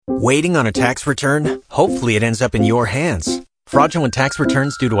Waiting on a tax return? Hopefully it ends up in your hands. Fraudulent tax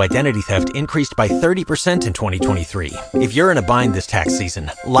returns due to identity theft increased by 30% in 2023. If you're in a bind this tax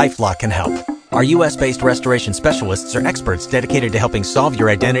season, LifeLock can help. Our U.S.-based restoration specialists are experts dedicated to helping solve your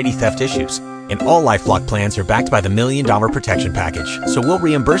identity theft issues. And all LifeLock plans are backed by the $1 Million Protection Package. So we'll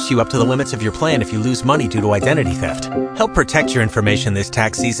reimburse you up to the limits of your plan if you lose money due to identity theft. Help protect your information this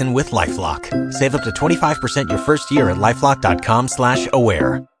tax season with LifeLock. Save up to 25% your first year at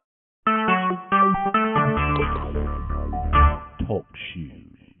LifeLock.com/aware. Talk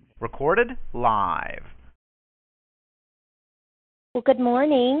shoes. Recorded live. Well, good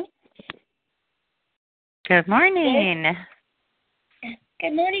morning. Good morning.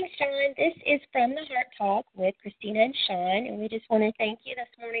 Good morning, Sean. This is From the Heart Talk with Christina and Sean, and we just want to thank you this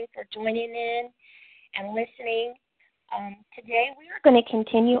morning for joining in and listening. Today we are going to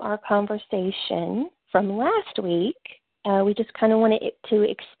continue our conversation from last week. We just kind of wanted to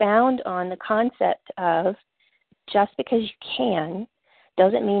expound on the concept of just because you can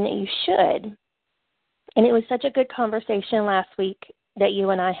doesn't mean that you should. And it was such a good conversation last week that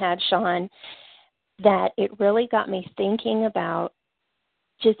you and I had, Sean, that it really got me thinking about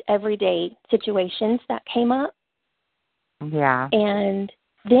just everyday situations that came up. Yeah. And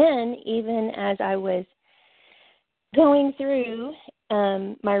then even as I was going through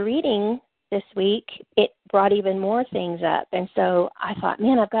my reading this week, it brought even more things up. And so I thought,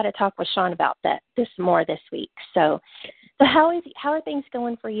 man, I've got to talk with Sean about this more this week. So how are things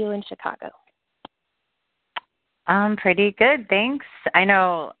going for you in Chicago? Pretty good, thanks. I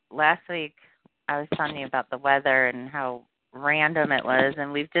know last week I was telling you about the weather and how random it was,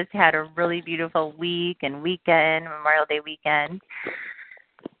 and we've just had a really beautiful week and weekend, Memorial Day weekend.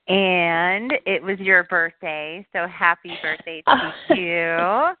 And it was your birthday, so happy birthday to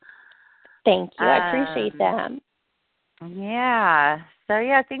you. Thank you. I appreciate that. Yeah. So,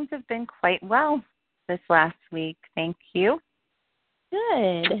 yeah, things have been quite well this last week. Thank you.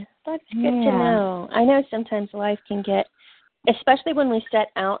 Good. That's good to know. I know sometimes life can get, especially when we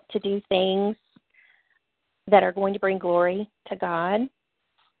set out to do things that are going to bring glory to God,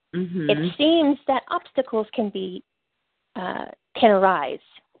 it seems that obstacles can arise.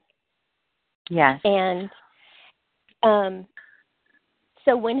 Yes. And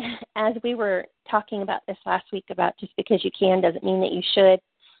so as we were talking about this last week about just because you can doesn't mean that you should,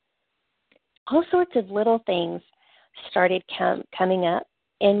 all sorts of little things started coming up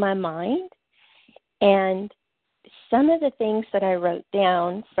in my mind. And some of the things that I wrote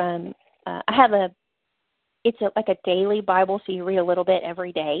down from, it's like a daily Bible, so you read a little bit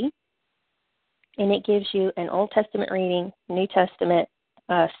every day. And it gives you an Old Testament reading, New Testament,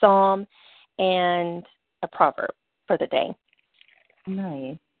 Psalm, and a proverb for the day.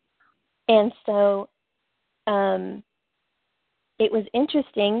 Nice. And so it was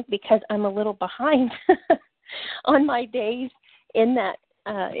interesting because I'm a little behind on my days in that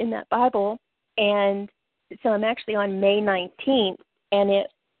Bible, and so I'm actually on May 19th, and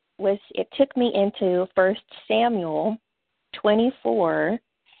it took me into 1 Samuel 24,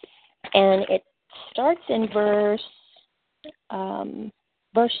 and it starts in verse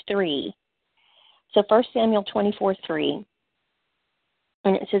 3. So 1 Samuel 24:3.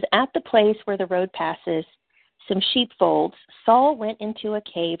 And it says, at the place where the road passes some sheepfolds, Saul went into a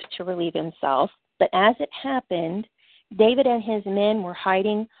cave to relieve himself. But as it happened, David and his men were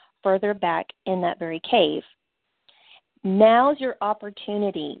hiding further back in that very cave. Now's your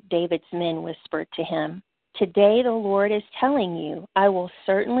opportunity, David's men whispered to him. Today the Lord is telling you, I will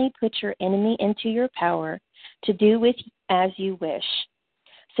certainly put your enemy into your power to do with as you wish.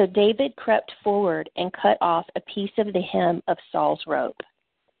 So David crept forward and cut off a piece of the hem of Saul's robe.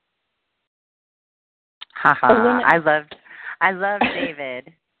 I love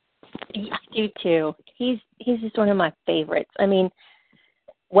David. I do too. He's just one of my favorites. I mean,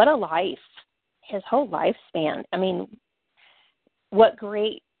 what a life. His whole lifespan. I mean, what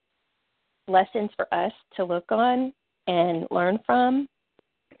great lessons for us to look on and learn from.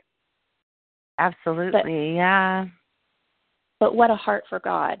 Absolutely, yeah. But what a heart for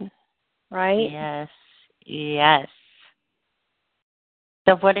God, right? Yes.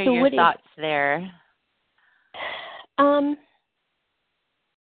 So what are your thoughts there?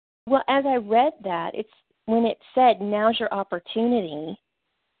 Well, as I read that, it's when it said, now's your opportunity,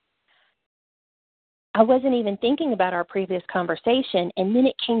 I wasn't even thinking about our previous conversation, and then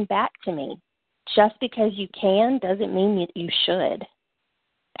it came back to me. Just because you can doesn't mean that you should.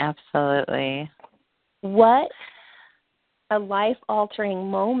 Absolutely. What a life-altering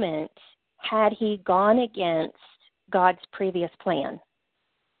moment had he gone against God's previous plan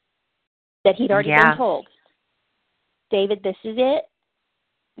that he'd already been told. David, this is it.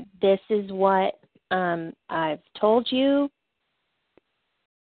 this is what I've told you.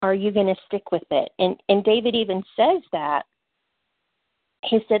 Are you going to stick with it? And David even says that.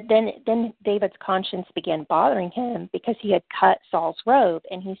 He said, then David's conscience began bothering him because he had cut Saul's robe,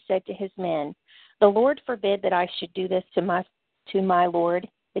 and he said to his men, "The Lord forbid that I should do this to my lord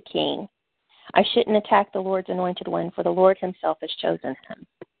the king. I shouldn't attack the Lord's anointed one, for the Lord himself has chosen him."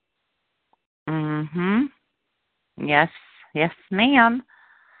 Mm-hmm. Yes, ma'am.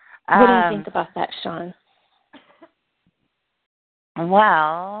 What do you think about that, Sean?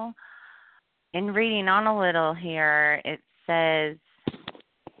 Well, in reading on a little here, it says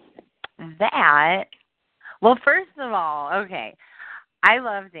that, well, first of all, okay, I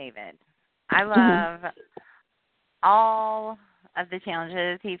love David. I love all of the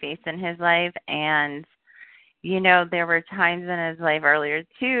challenges he faced in his life, and, there were times in his life earlier,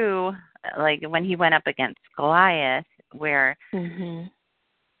 too, like when he went up against Goliath, where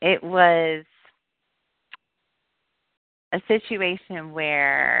it was a situation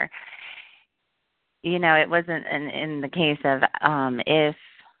where, it wasn't in the case of if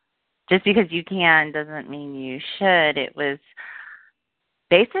just because you can doesn't mean you should. It was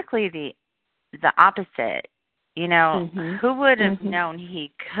basically the opposite. Who would have known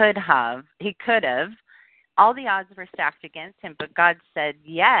he could have? All the odds were stacked against him, but God said,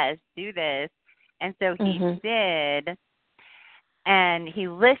 yes, do this. And so he did, and he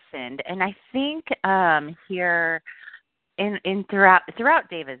listened. And I think here in throughout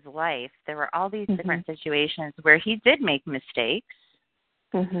David's life, there were all these different situations where he did make mistakes,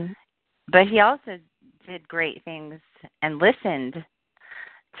 but he also did great things and listened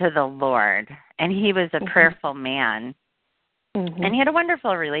to the Lord. And he was a prayerful man. And he had a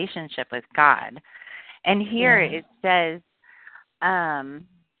wonderful relationship with God. And here it says,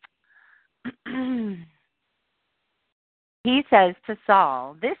 he says to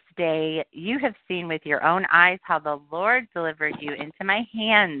Saul, "This day you have seen with your own eyes how the Lord delivered you into my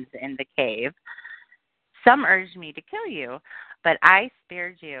hands in the cave. Some urged me to kill you, but I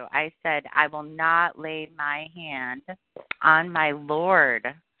spared you. I said, I will not lay my hand on my Lord,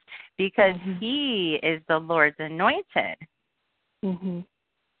 because he is the Lord's anointed."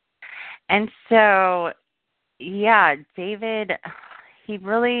 And so, David, he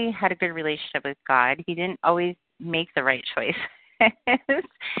really had a good relationship with God. He didn't always make the right choice.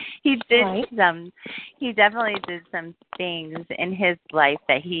 He definitely did some things in his life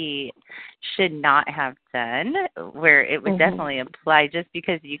that he should not have done, where it would definitely apply. Just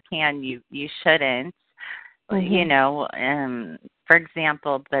because you can, you shouldn't. For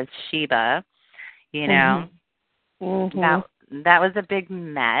example, Bathsheba, that was a big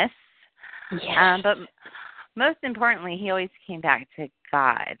mess. Yes. But most importantly, he always came back to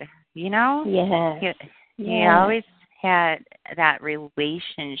God, Yes. He always had that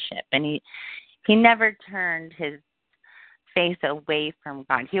relationship, and he never turned his face away from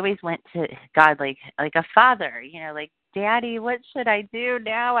God. He always went to God like a father, like, "Daddy, what should I do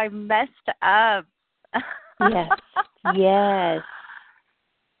now? I messed up." Yes. Yes.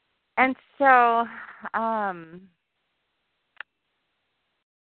 And so,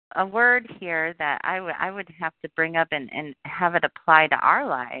 a word here that I would have to bring up and have it apply to our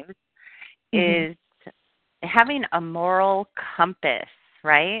lives is having a moral compass,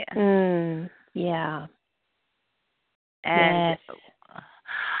 right? Yeah. And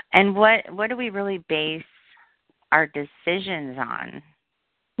and what do we really base our decisions on?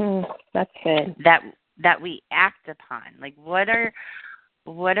 That's good. That we act upon. Like, what are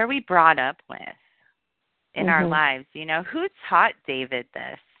we brought up with in our lives? Who taught David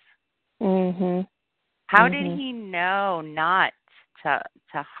this? How did he know not to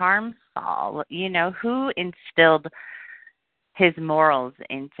harm Saul? Who instilled his morals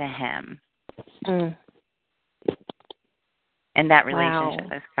into him? And that relationship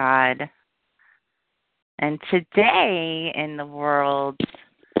with God. And today in the world,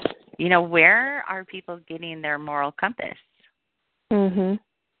 where are people getting their moral compass?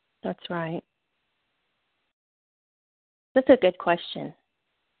 That's right. That's a good question.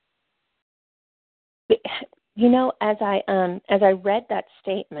 As I read that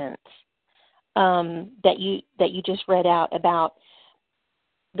statement that you just read out about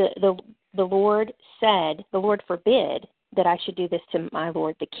the Lord said, "The Lord forbid that I should do this to my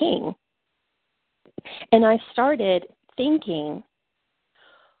Lord the King," and I started thinking,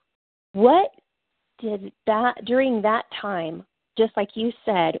 what did that during that time? Just like you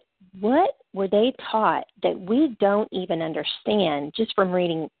said, what were they taught that we don't even understand just from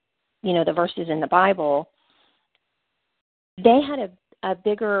reading, the verses in the Bible? They had a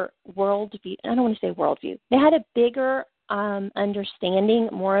bigger worldview. I don't want to say worldview. They had a bigger understanding,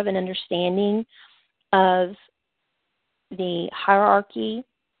 more of an understanding of the hierarchy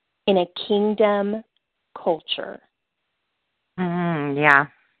in a kingdom culture. Yeah.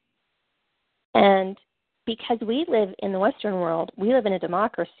 And because we live in the Western world, we live in a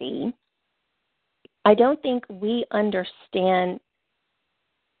democracy, I don't think we understand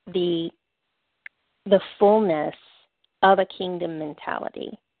the fullness of a kingdom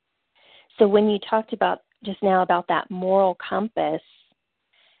mentality. So when you talked about just now about that moral compass,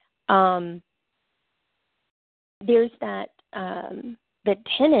 there's that the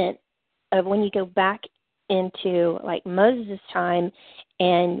tenet of when you go back into like Moses' time,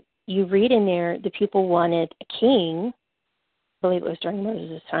 and you read in there the people wanted a king. I believe it was during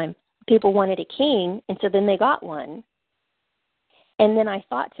Moses' time. People wanted a king, and so then they got one. And then I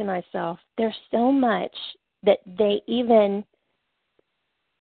thought to myself, there's so much that they even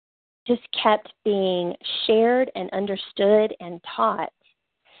just kept being shared and understood and taught.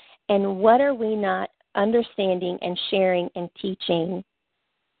 And what are we not understanding and sharing and teaching?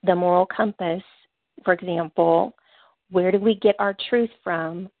 The moral compass, for example, where do we get our truth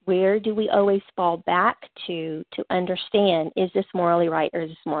from? Where do we always fall back to understand, is this morally right or is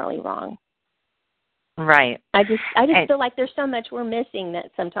this morally wrong? Right. I just feel like there's so much we're missing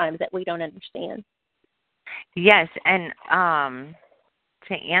that sometimes that we don't understand. Yes, and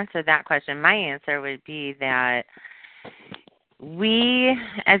to answer that question, my answer would be that we,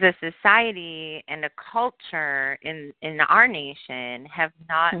 as a society and a culture in our nation, have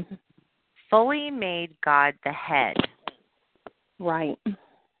not fully made God the head. Right.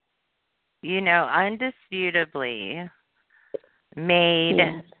 You know, undisputably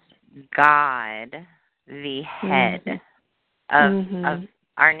made God the head of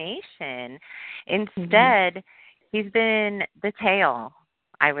our nation. Instead, he's been the tail,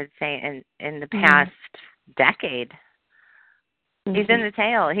 I would say, in the past decade. He's been the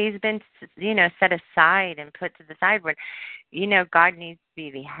tail. He's been, set aside and put to the side when, God needs to be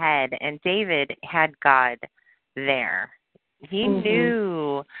the head. And David had God there. He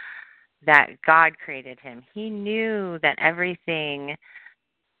knew that God created him. He knew that everything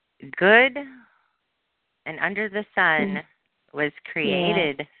good and under the sun was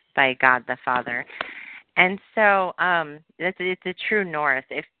created by God the Father. And so it's a true north.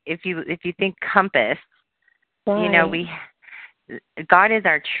 If you think compass, God is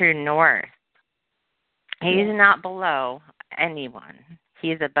our true north. He's not below anyone.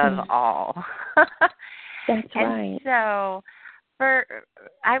 He is above all. That's and right. So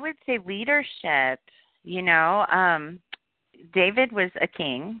I would say leadership, David was a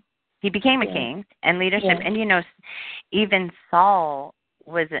king. He became a king, and leadership. And, even Saul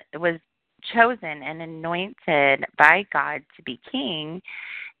was chosen and anointed by God to be king.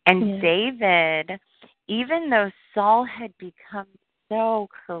 And David, even though Saul had become so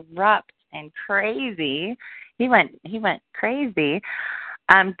corrupt and crazy, he went crazy.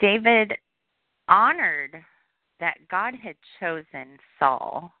 David honored that God had chosen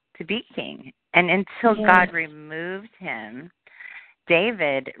Saul to be king, and until God removed him,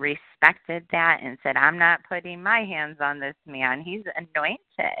 David respected that and said, "I'm not putting my hands on this man. He's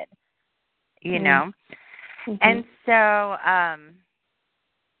anointed." And so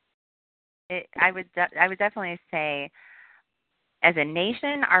I would definitely say, as a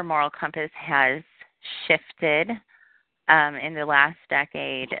nation, our moral compass has shifted in the last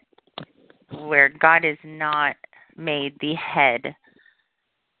decade, where God is not made the head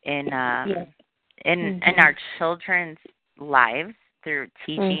in our children's lives through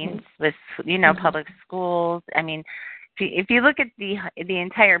teachings with public schools. I mean, if you look at the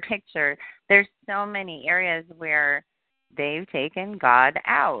entire picture, there's so many areas where they've taken God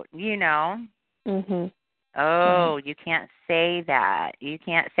out. Oh, you can't say that. You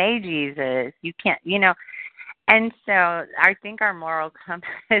can't say Jesus. You can't, And so I think our moral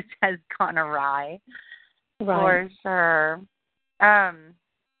compass has gone awry, for sure. And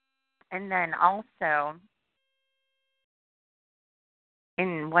then also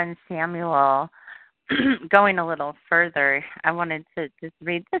in 1 Samuel, going a little further, I wanted to just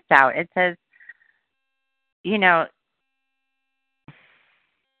read this out. It says,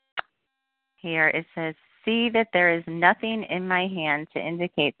 here it says, "See that there is nothing in my hand to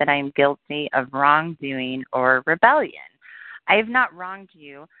indicate that I am guilty of wrongdoing or rebellion. I have not wronged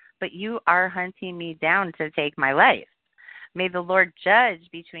you, but you are hunting me down to take my life. May the Lord judge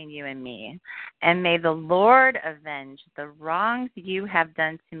between you and me, and may the Lord avenge the wrongs you have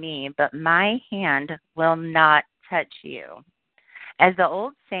done to me, but my hand will not touch you. As the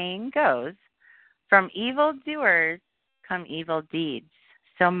old saying goes, from evildoers come evil deeds,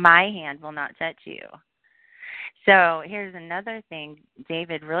 so my hand will not touch you." So here's another thing.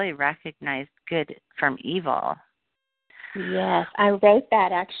 David really recognized good from evil. Yes, I wrote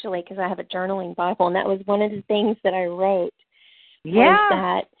that actually because I have a journaling Bible, and that was one of the things that I wrote. Yeah. Was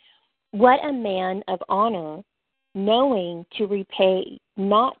that what a man of honor, knowing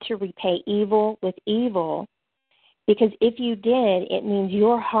not to repay evil with evil, because if you did, it means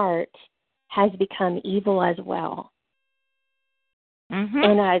your heart has become evil as well. Mm-hmm.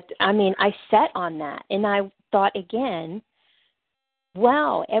 And I sat on that, and I thought again,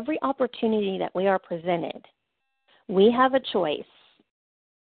 wow, every opportunity that we are presented, we have a choice.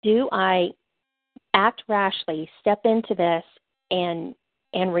 Do I act rashly, step into this, and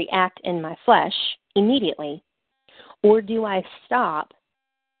react in my flesh immediately, or do I stop,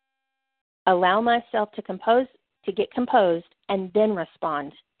 allow myself to get composed, and then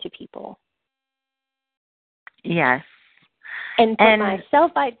respond to people? Yes. And for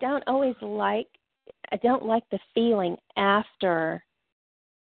myself, I don't like the feeling after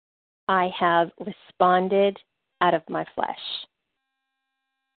I have responded out of my flesh.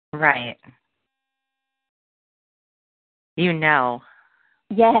 Right. You know.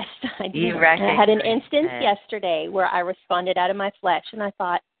 Yes, I did. You I had an recognize instance it. yesterday where I responded out of my flesh, and I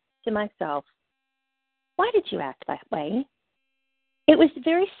thought to myself, why did you act that way? It was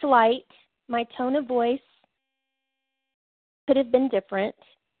very slight. My tone of voice could have been different.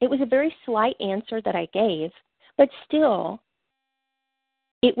 It was a very slight answer that I gave, but still,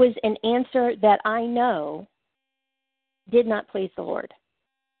 it was an answer that I know did not please the Lord.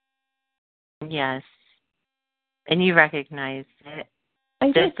 Yes. And you recognized it.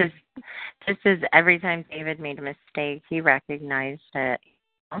 I did. Just as every time David made a mistake, he recognized it.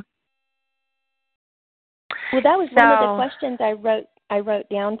 Well, that was one of the questions I wrote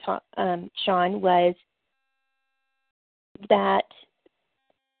down, Sean, was that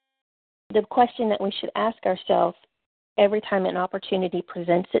the question that we should ask ourselves every time an opportunity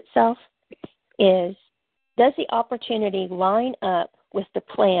presents itself is, does the opportunity line up with the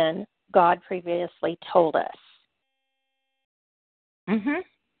plan God previously told us? Mm-hmm.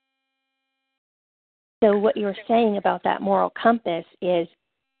 So what you're saying about that moral compass is,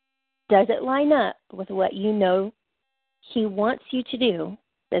 does it line up with what you know He wants you to do?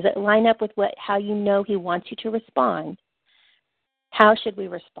 Does it line up with how you know He wants you to respond? How should we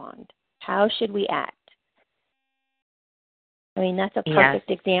respond? How should we act? I mean, that's a perfect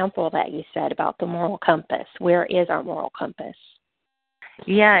example that you said about the moral compass. Where is our moral compass?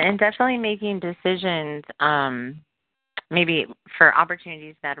 Yeah, and definitely making decisions, maybe for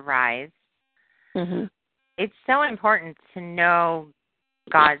opportunities that arise. Mm-hmm. It's so important to know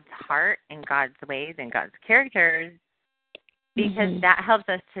God's heart and God's ways and God's characters, because that helps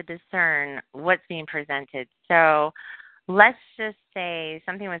us to discern what's being presented. So let's just say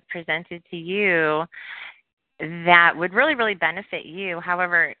something was presented to you that would really, really benefit you.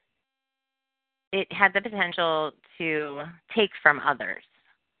 However, it had the potential to take from others.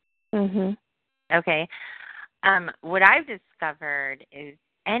 Mm-hmm. Okay. What I've discovered is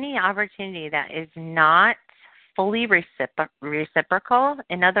any opportunity that is not fully reciprocal,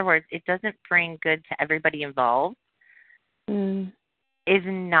 in other words, it doesn't bring good to everybody involved, is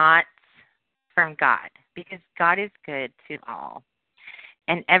not from God, because God is good to all.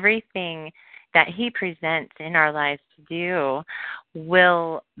 And everything that He presents in our lives to do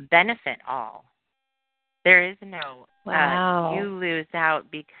will benefit all. There is no, you lose out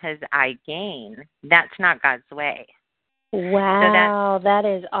because I gain. That's not God's way. Wow, so that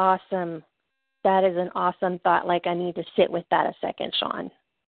is awesome. That is an awesome thought. Like, I need to sit with that a second, Sean.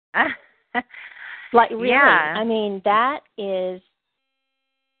 Like, really? Yeah. I mean, that is,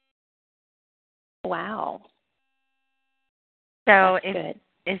 wow. So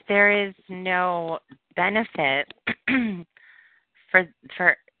if there is no benefit for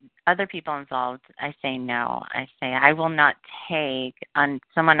other people involved, I say no. I say I will not take on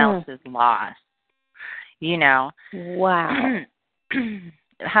someone else's loss. You know. Wow.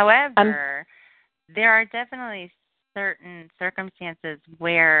 However, there are definitely certain circumstances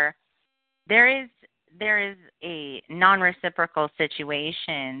where there is a non-reciprocal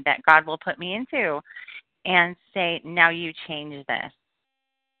situation that God will put me into and say, now you change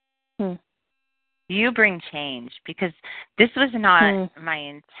this. You bring change, because this was not my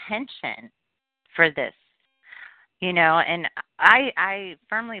intention for this. You know, and I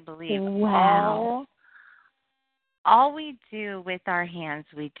firmly believe all we do with our hands,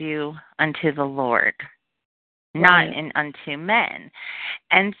 we do unto the Lord, not unto men.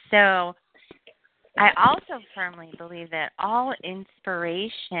 And so I also firmly believe that all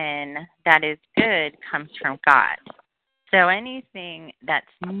inspiration that is good comes from God. So anything that's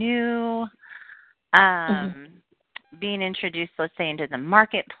new, being introduced, let's say, into the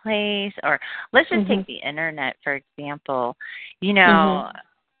marketplace, or let's just Mm-hmm. take the internet, for example. You know,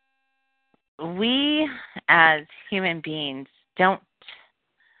 we as human beings don't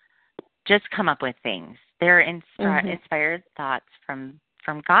just come up with things. They're inspired thoughts from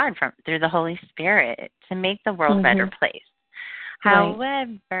God, through the Holy Spirit, to make the world a better place. Right.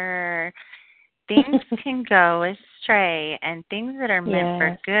 However, things can go astray, and things that are meant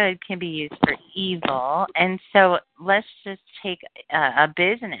for good can be used for evil. And so let's just take a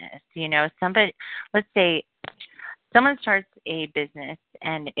business. You know, let's say someone starts a business,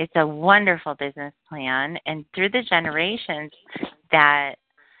 and it's a wonderful business plan, and through the generations that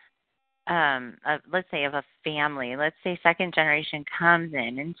let's say of a family, let's say second generation comes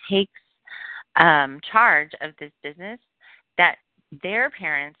in and takes charge of this business that their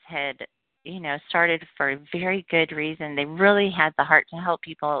parents had, you know, started for a very good reason. They really had the heart to help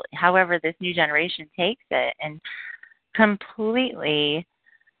people. However, this new generation takes it and completely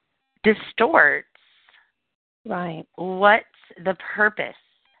distorts what the purpose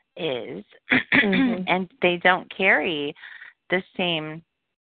is, and they don't carry the same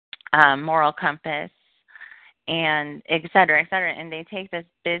moral compass, and et cetera, and they take this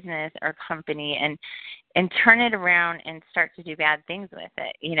business or company and turn it around and start to do bad things with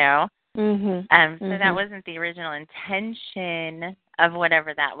it, you know. So that wasn't the original intention of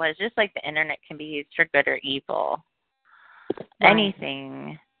whatever that was. Just like the internet can be used for good or evil,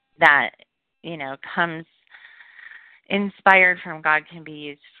 anything that, you know, comes inspired from God can be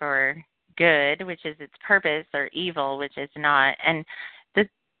used for good, which is its purpose, or evil, which is not. And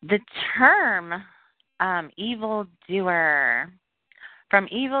the term evildoer, from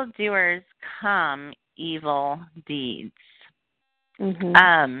evildoers come evil deeds.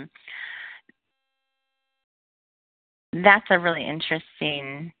 That's a really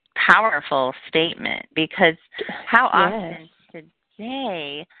interesting, powerful statement, because how often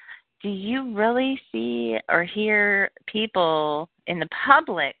today do you really see or hear people in the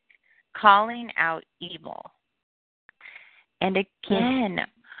public calling out evil? And again,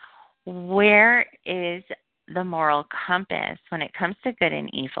 where is the moral compass when it comes to good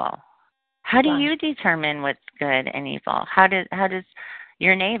and evil? How do you determine what's good and evil? How does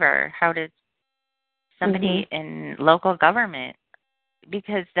your neighbor, how does somebody in local government?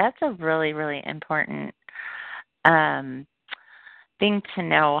 Because that's a really, really important thing to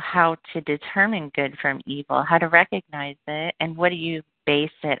know, how to determine good from evil, how to recognize it, and what do you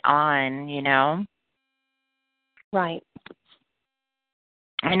base it on, you know? Right.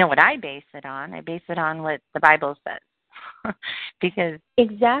 I know what I base it on. I base it on what the Bible says, because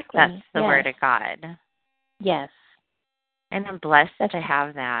that's the Word of God. Yes. And I'm blessed to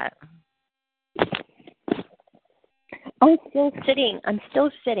have that. I'm still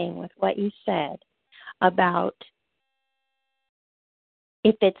sitting with what you said about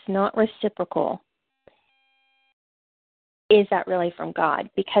if it's not reciprocal, is that really from God?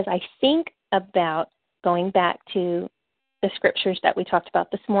 Because I think about going back to the scriptures that we talked about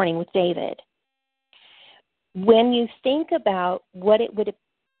this morning with David. When you think about what it would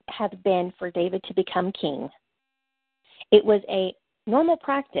have been for David to become king, it was a normal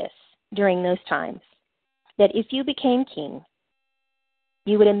practice during those times that if you became king,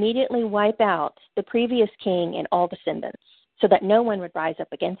 you would immediately wipe out the previous king and all descendants so that no one would rise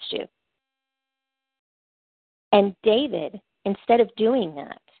up against you. And David, instead of doing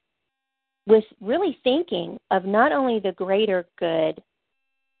that, was really thinking of not only the greater good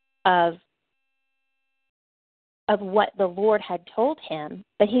of what the Lord had told him,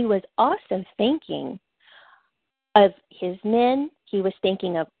 but he was also thinking of his men. He was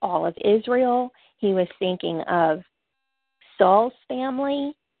thinking of all of Israel. He was thinking of Saul's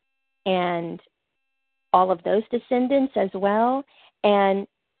family and all of those descendants as well. And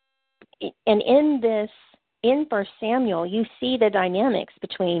in 1 Samuel, you see the dynamics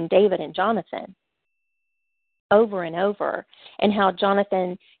between David and Jonathan over and over, and how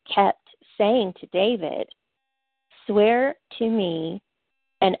Jonathan kept saying to David, swear to me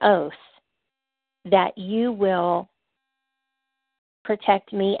an oath that you will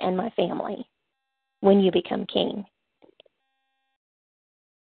protect me and my family when you become king.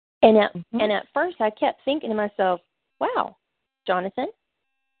 And at first I kept thinking to myself, wow, Jonathan,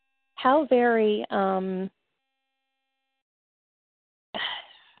 how very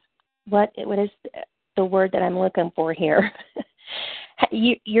what is the word that I'm looking for here?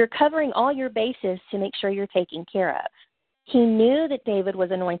 You're covering all your bases to make sure you're taken care of. He knew that David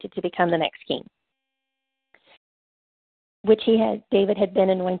was anointed to become the next king, which David had been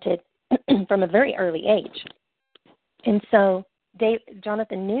anointed from a very early age. And so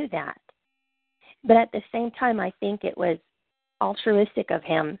Jonathan knew that. But at the same time, I think it was altruistic of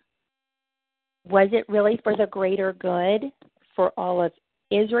him. Was it really for the greater good for all of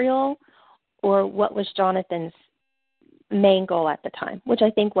Israel, or what was Jonathan's main goal at the time, which I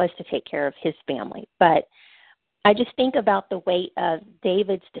think was to take care of his family? But I just think about the weight of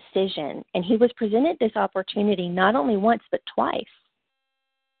David's decision, and he was presented this opportunity not only once but twice.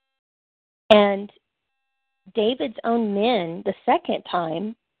 And David's own men, the second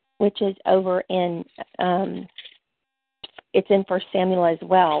time, which is over in, it's in 1 Samuel as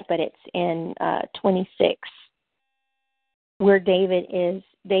well, but it's in 26, where David and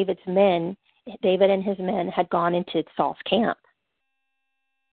his men had gone into Saul's camp.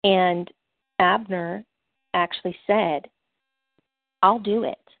 And Abner actually said, I'll do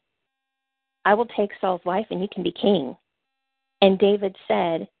it. I will take Saul's wife and you can be king. And David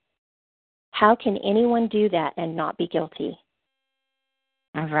said, how can anyone do that and not be guilty?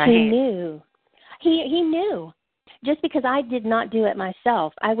 Right. He knew. He knew. Just because I did not do it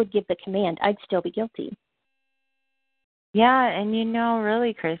myself, I would give the command, I'd still be guilty. Yeah, and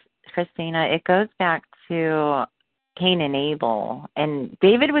really, Christina, it goes back to Cain and Abel. And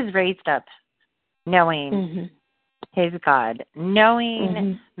David was raised up knowing his God,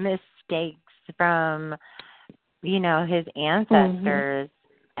 knowing mistakes from, his ancestors.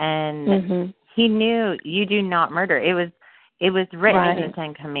 And he knew you do not murder. It was written in the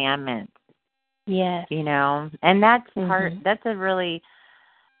Ten Commandments. Yes. And that's that's a really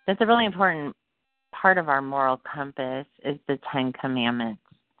important part of our moral compass is the Ten Commandments,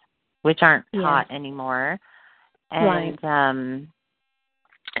 which aren't taught anymore. And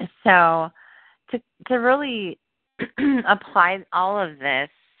so to really apply all of this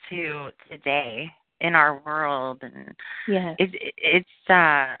to today in our world, and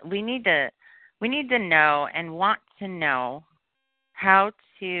we need to know and want to know how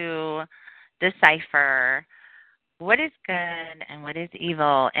to decipher what is good and what is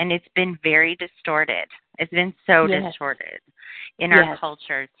evil. And it's been very distorted. It's been so distorted in our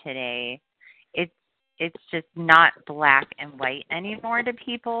culture today. It's just not black and white anymore to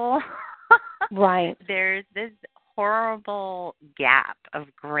people. Right. There's this horrible gap of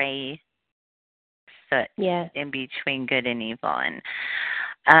gray soot in between good and evil. And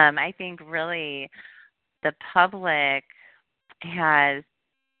I think really the public has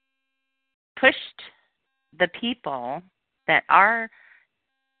pushed the people that are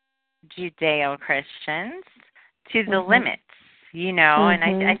Judeo-Christians to the limits, and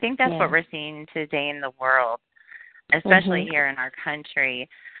I think that's what we're seeing today in the world, especially here in our country.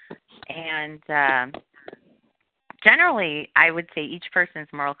 And generally, I would say each person's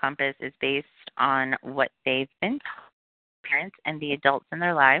moral compass is based on what they've been taught, parents and the adults in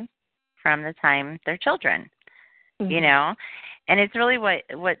their lives from the time they're children, and it's really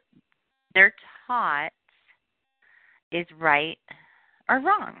what they're taught is right or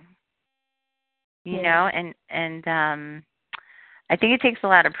wrong, and I think it takes a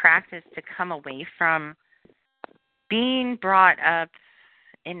lot of practice to come away from being brought up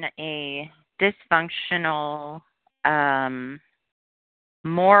in a dysfunctional,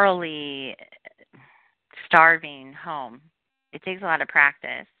 morally starving home. It takes a lot of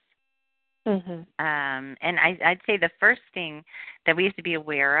practice. And I'd say the first thing that we have to be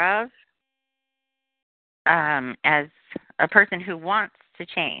aware of as a person who wants to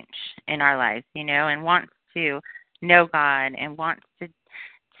change in our lives, and wants to know God and wants to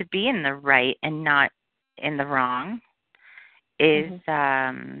be in the right and not in the wrong, is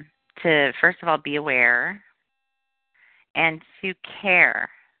to first of all be aware and to care,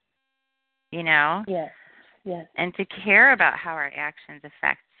 and to care about how our actions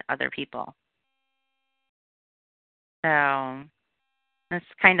affect other people. So that's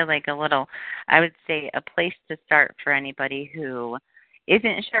kind of like a little, I would say, a place to start for anybody who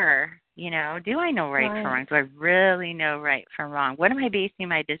isn't sure, do I know right from wrong? Do I really know right from wrong? What am I basing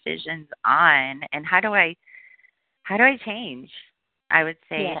my decisions on? And how do I change? I would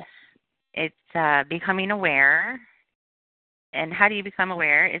say it's becoming aware. And how do you become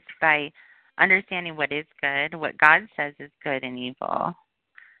aware? It's by understanding what is good, what God says is good and evil,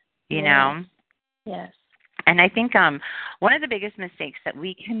 know? Yes. And I think one of the biggest mistakes that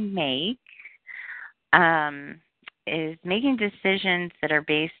we can make is making decisions that are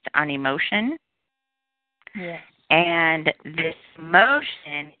based on emotion. Yes. And this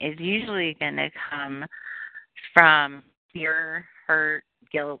emotion is usually going to come from fear, hurt,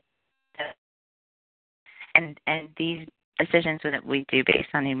 guilt, and these decisions that we do based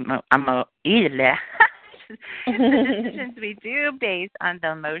on the decisions we do based on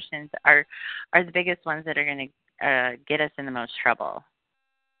the emotions are the biggest ones that are going to get us in the most trouble.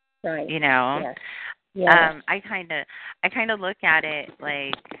 Right. You know, Yes. Yes. I kind of look at it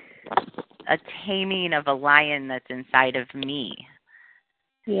like a taming of a lion that's inside of me.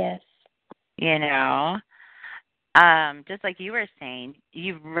 Yes. You know, just like you were saying,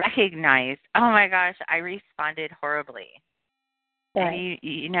 you recognize, oh my gosh, I responded horribly. Right. And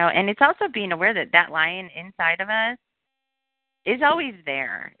you know, and it's also being aware that that lion inside of us is always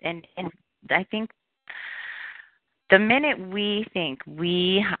there. And I think the minute we think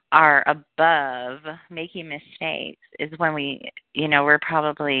we are above making mistakes is when we're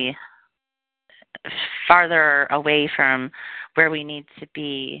probably farther away from where we need to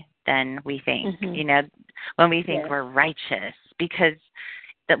be than we think. Mm-hmm. When we think Yes. we're righteous, because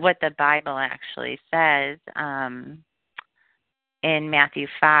what the Bible actually says in Matthew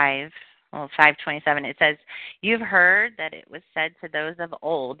 5:27, it says, "You've heard that it was said to those of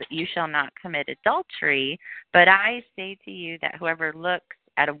old, 'You shall not commit adultery.' But I say to you that whoever looks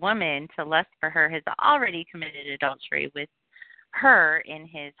at a woman to lust for her has already committed adultery with her in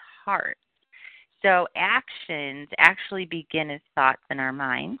his heart." So actions actually begin as thoughts in our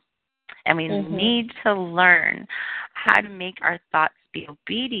minds, and we Mm-hmm. need to learn how to make our thoughts be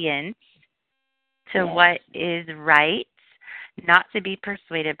obedient to Yes. what is right, not to be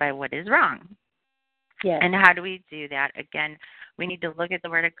persuaded by what is wrong. Yes. And how do we do that? Again, we need to look at the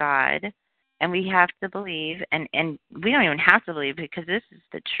Word of God, and we have to believe, and we don't even have to believe, because this is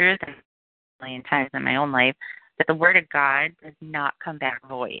the truth a million times in my own life, that the Word of God does not come back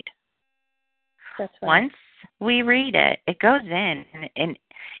void. That's right. Once we read it, it goes in, and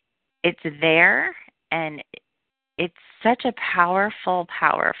it's there, and it's such a powerful,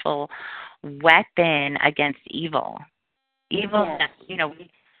 powerful weapon against evil. Evil Yes. that, we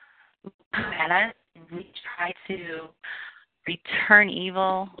come at us and we try to return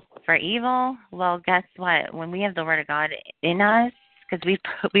evil for evil. Well, guess what? When we have the Word of God in us, because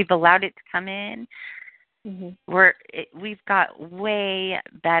we've allowed it to come in, Mm-hmm. we've got way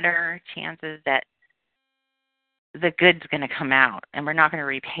better chances that the good's going to come out, and we're not going to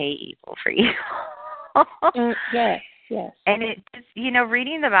repay evil for evil. Yes. Yes. And it just,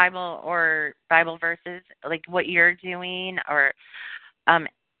 reading the Bible or Bible verses, like what you're doing, or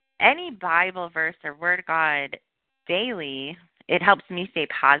any Bible verse or Word of God daily, it helps me stay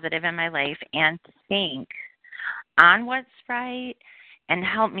positive in my life and think on what's right and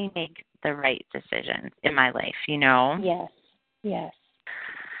help me make the right decisions in my life, Yes. Yes.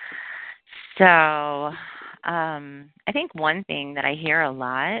 So I think one thing that I hear a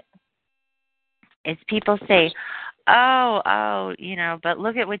lot is people say, oh, but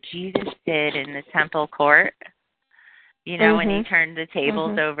look at what Jesus did in the temple court, when he turned the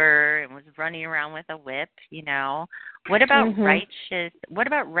tables over and was running around with a whip, What about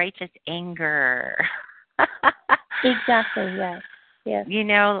righteous anger? Exactly, yes. Yes.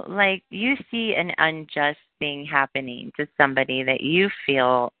 Like you see an unjust thing happening to somebody that you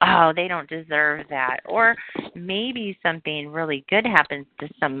feel, oh, they don't deserve that. Or maybe something really good happens to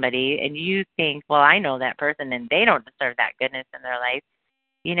somebody and you think, well, I know that person and they don't deserve that goodness in their life.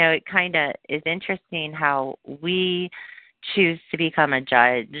 It kind of is interesting how we choose to become a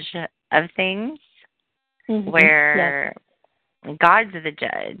judge of things where God's the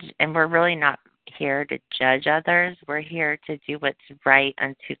judge, and we're really not here to judge others. We're here to do what's right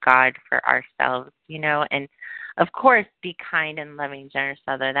unto God for ourselves, and of course be kind and loving, generous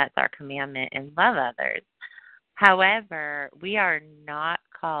to others. That's our commandment, and love others. However, we are not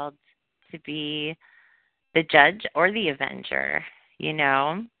called to be the judge or the avenger,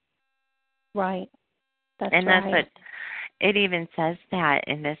 Right. That's and right. that's what it even says that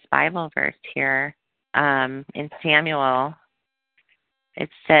in this Bible verse here, in Samuel. It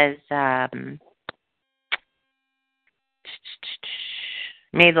says,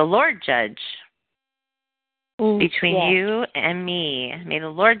 may the Lord judge between you and me. May the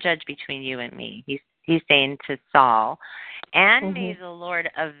Lord judge between you and me. He's saying to Saul. And may the Lord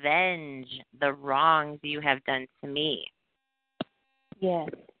avenge the wrongs you have done to me. Yes.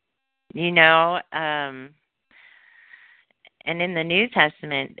 And in the New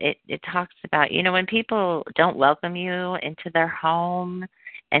Testament, it talks about, when people don't welcome you into their home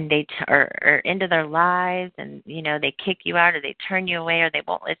and they or into their lives, and, they kick you out or they turn you away or they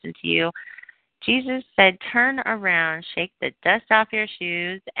won't listen to you. Jesus said, turn around, shake the dust off your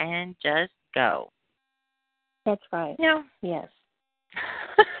shoes, and just go. That's right. Yes.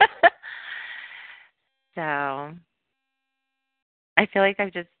 So I feel like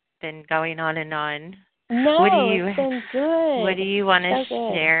I've just been going on and on. No, it's been good. What do you want to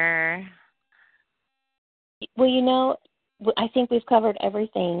share? Well, I think we've covered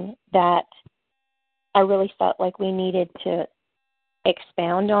everything that I really felt like we needed to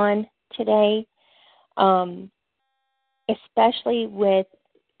expound on today, especially with,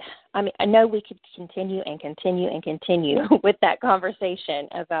 I mean, I know we could continue and continue and continue with that conversation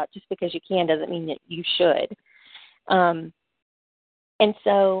about just because you can doesn't mean that you should. And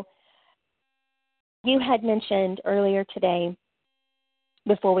so you had mentioned earlier today,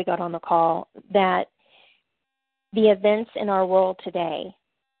 before we got on the call, that the events in our world today,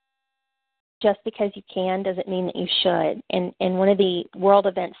 just because you can doesn't mean that you should. And one of the world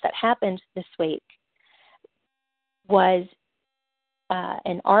events that happened this week was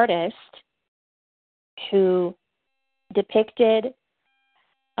an artist who depicted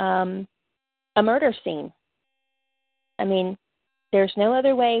a murder scene. I mean, there's no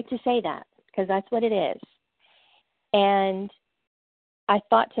other way to say that, because that's what it is. And I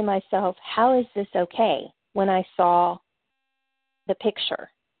thought to myself, how is this okay? When I saw the picture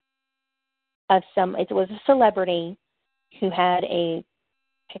of it was a celebrity who had a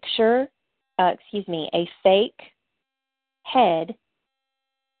fake head,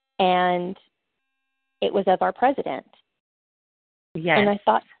 and it was of our president. Yes. And I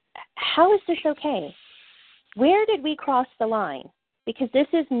thought, how is this okay? Where did we cross the line? Because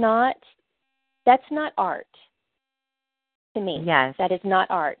that's not art to me. Yes. That is not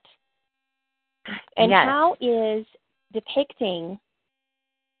art. And yes. How is depicting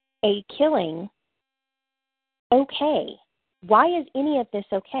a killing okay? Why is any of this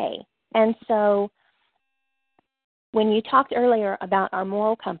okay? And so when you talked earlier about our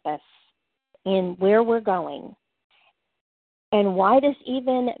moral compass and where we're going, and why this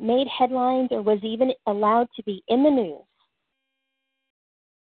even made headlines or was even allowed to be in the news,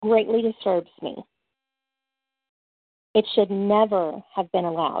 greatly disturbs me. It should never have been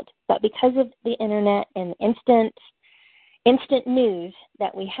allowed. But because of the internet and instant news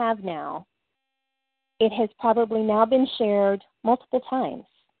that we have now, it has probably now been shared multiple times.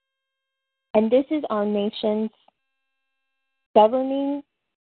 And this is our nation's governing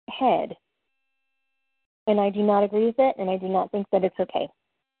head. And I do not agree with it, and I do not think that it's okay.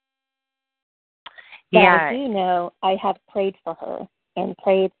 But I do know I have prayed for her and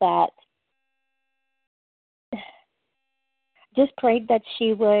prayed that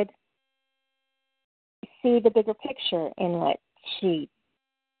she would see the bigger picture in what she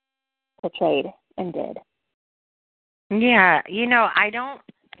portrayed and did. Yeah, I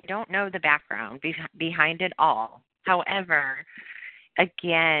don't know the background behind it all. However,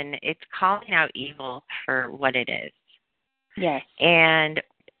 again, it's calling out evil for what it is. Yes. And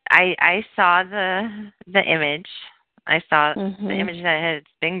I saw the image. I saw the image that has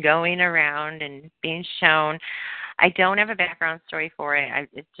been going around and being shown. I don't have a background story for it. I've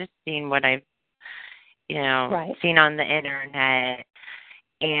just seen what I've, seen on the internet.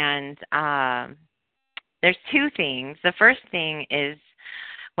 And there's two things. The first thing is,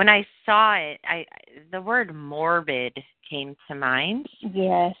 when I saw it, the word morbid came to mind.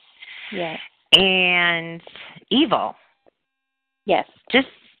 Yes. And evil. Yes. Just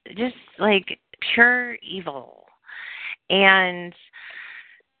like pure evil. And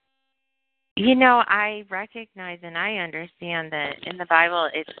I recognize and I understand that in the Bible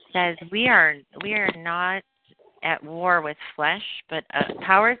it says we are not at war with flesh, but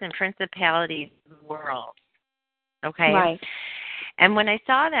powers and principalities of the world. Okay? Right. And when I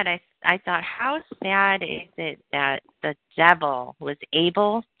saw that, I thought, how sad is it that the devil was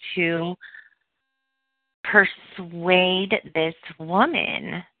able to persuade this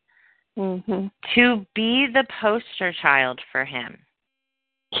woman to be the poster child for him?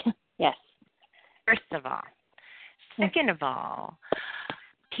 Yes. First of all. Second of all,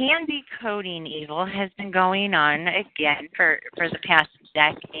 candy coating evil has been going on again for the past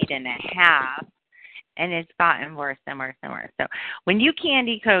decade and a half, and it's gotten worse and worse and worse. So when you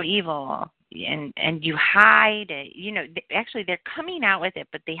candy coat evil and you hide it, actually they're coming out with it,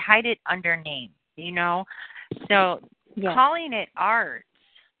 but they hide it under names, So calling it art,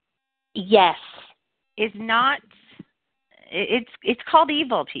 yes, is not. It's called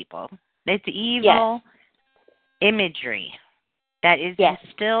evil, people. It's evil imagery that is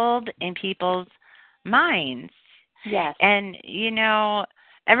instilled in people's minds. Yes. And,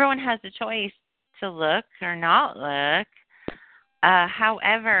 everyone has a choice to look or not look.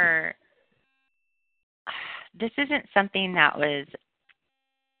 However, this isn't something that was,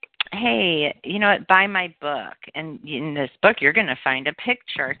 hey, buy my book. And in this book, you're going to find a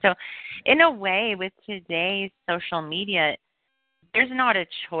picture. So in a way, with today's social media, there's not a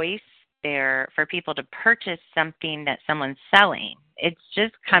choice there for people to purchase something that someone's selling. It's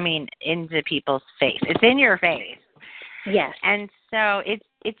just coming into people's face. It's in your face. Yes. And so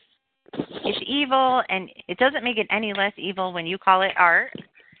It's evil, and it doesn't make it any less evil when you call it art.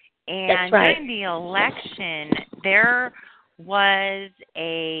 And That's right. during the election, there was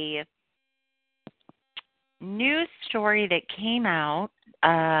a news story that came out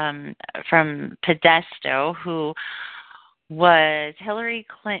from Podesto, who was Hillary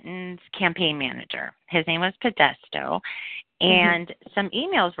Clinton's campaign manager. His name was Podesto, and some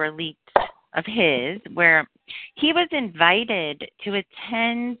emails were leaked of his where he was invited to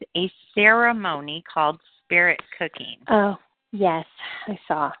attend a ceremony called spirit cooking. Oh, yes, I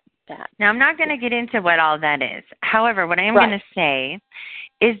saw that. Now, I'm not going to get into what all that is. However, what I am going to say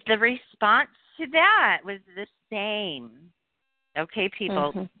is the response to that was the same. Okay,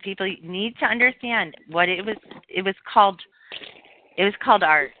 people. People need to understand what it was. It was called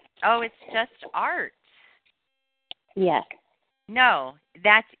art. Oh, it's just art. Yes. No,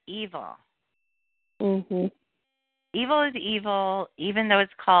 that's evil. Mm-hmm. Evil is evil, even though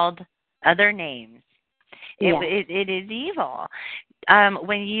it's called other names. It is evil.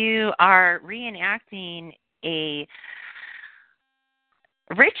 When you are reenacting a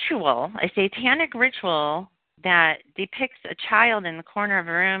ritual, a satanic ritual that depicts a child in the corner of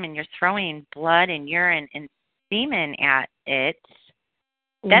a room and you're throwing blood and urine and semen at it,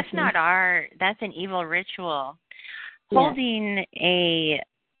 that's not art. That's an evil ritual. Yes. Holding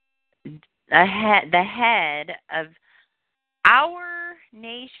the head of our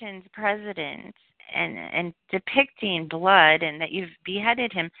nation's president and depicting blood and that you've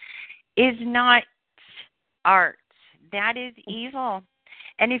beheaded him is not art. That is evil.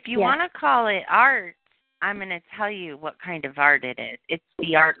 And if you want to call it art, I'm going to tell you what kind of art it is. It's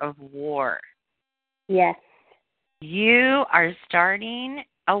the art of war. Yes. You are starting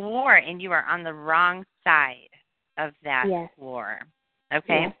a war, and you are on the wrong side of that war.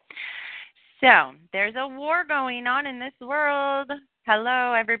 Okay? Yes. So, there's a war going on in this world.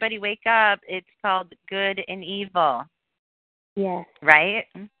 Hello, everybody, wake up. It's called good and evil. Yes. Right?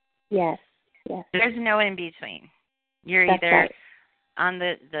 Yes. Yes. There's no in between. You're That's either right. on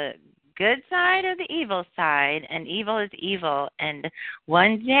the good side or the evil side, and evil is evil. And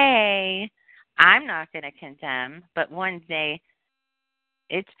one day, I'm not going to condemn, but one day,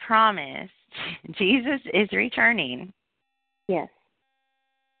 it's promised, Jesus is returning. Yes.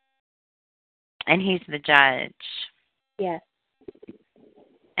 And he's the judge. Yes.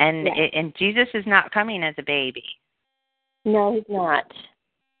 And and Jesus is not coming as a baby. No, he's not.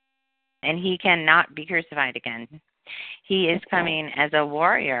 And he cannot be crucified again. He is coming as a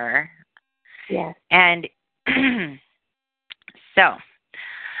warrior. Yes. And so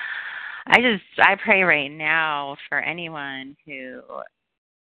I pray right now for anyone who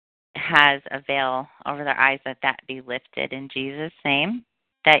has a veil over their eyes that be lifted in Jesus' name.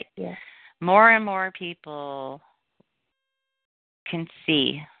 That more and more people can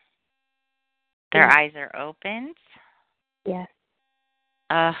see. Their eyes are opened. Yes.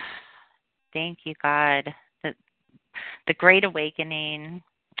 Thank you, God. The great awakening,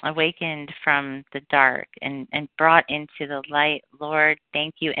 awakened from the dark and brought into the light. Lord,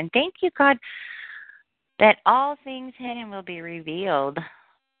 thank you. And thank you, God, that all things hidden will be revealed.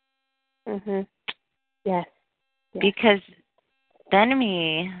 Yes. Because the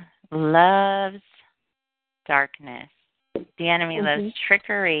enemy loves darkness. The enemy loves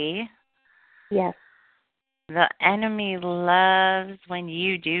trickery. Yes. The enemy loves when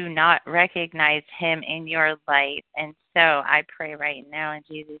you do not recognize him in your light. And so I pray right now in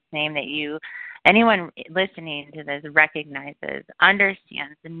Jesus' name that anyone listening to this recognizes,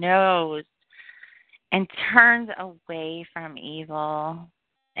 understands, knows, and turns away from evil,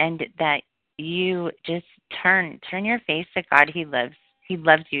 and that you just turn your face to God. He loves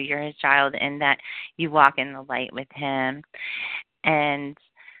you. You're his child, and that you walk in the light with him, and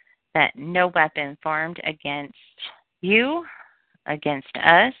that no weapon formed against you, against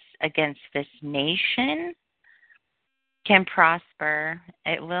us, against this nation can prosper.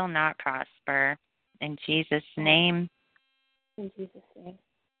 It will not prosper. In Jesus' name. In Jesus' name.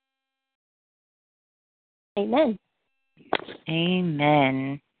 Amen.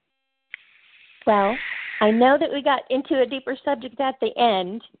 Amen. Well, I know that we got into a deeper subject at the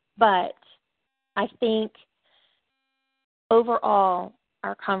end, but I think overall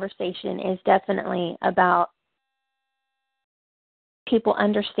our conversation is definitely about people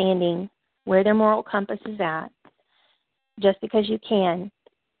understanding where their moral compass is at. Just because you can,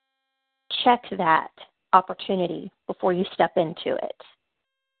 check that opportunity before you step into it.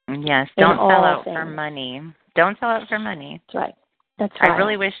 Yes, don't sell out for money. Don't sell out for money. That's right. That's right. I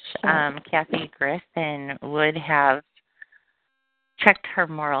really wish Kathy Griffin would have checked her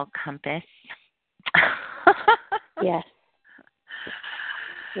moral compass. Yes.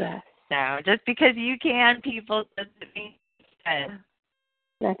 Yes. So just because you can, people doesn't mean you can.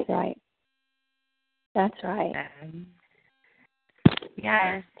 That's right. That's right.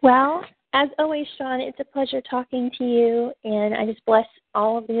 Yes. Well, as always, Sean, it's a pleasure talking to you, and I just bless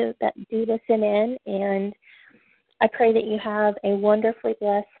all of you that do listen in, and I pray that you have a wonderfully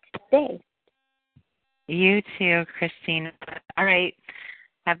blessed day. You too, Christine. All right.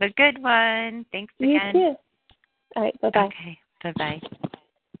 Have a good one. Thanks again. You too. All right. Bye-bye. Okay. Bye-bye.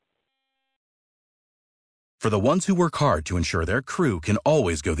 For the ones who work hard to ensure their crew can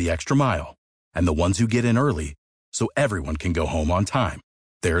always go the extra mile, and the ones who get in early so everyone can go home on time,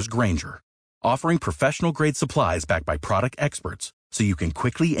 there's Grainger, offering professional-grade supplies backed by product experts so you can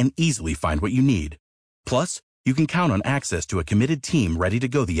quickly and easily find what you need. Plus, you can count on access to a committed team ready to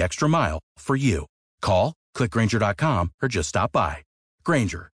go the extra mile for you. Call, click Grainger.com, or just stop by.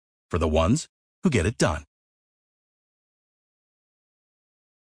 Grainger, for the ones who get it done.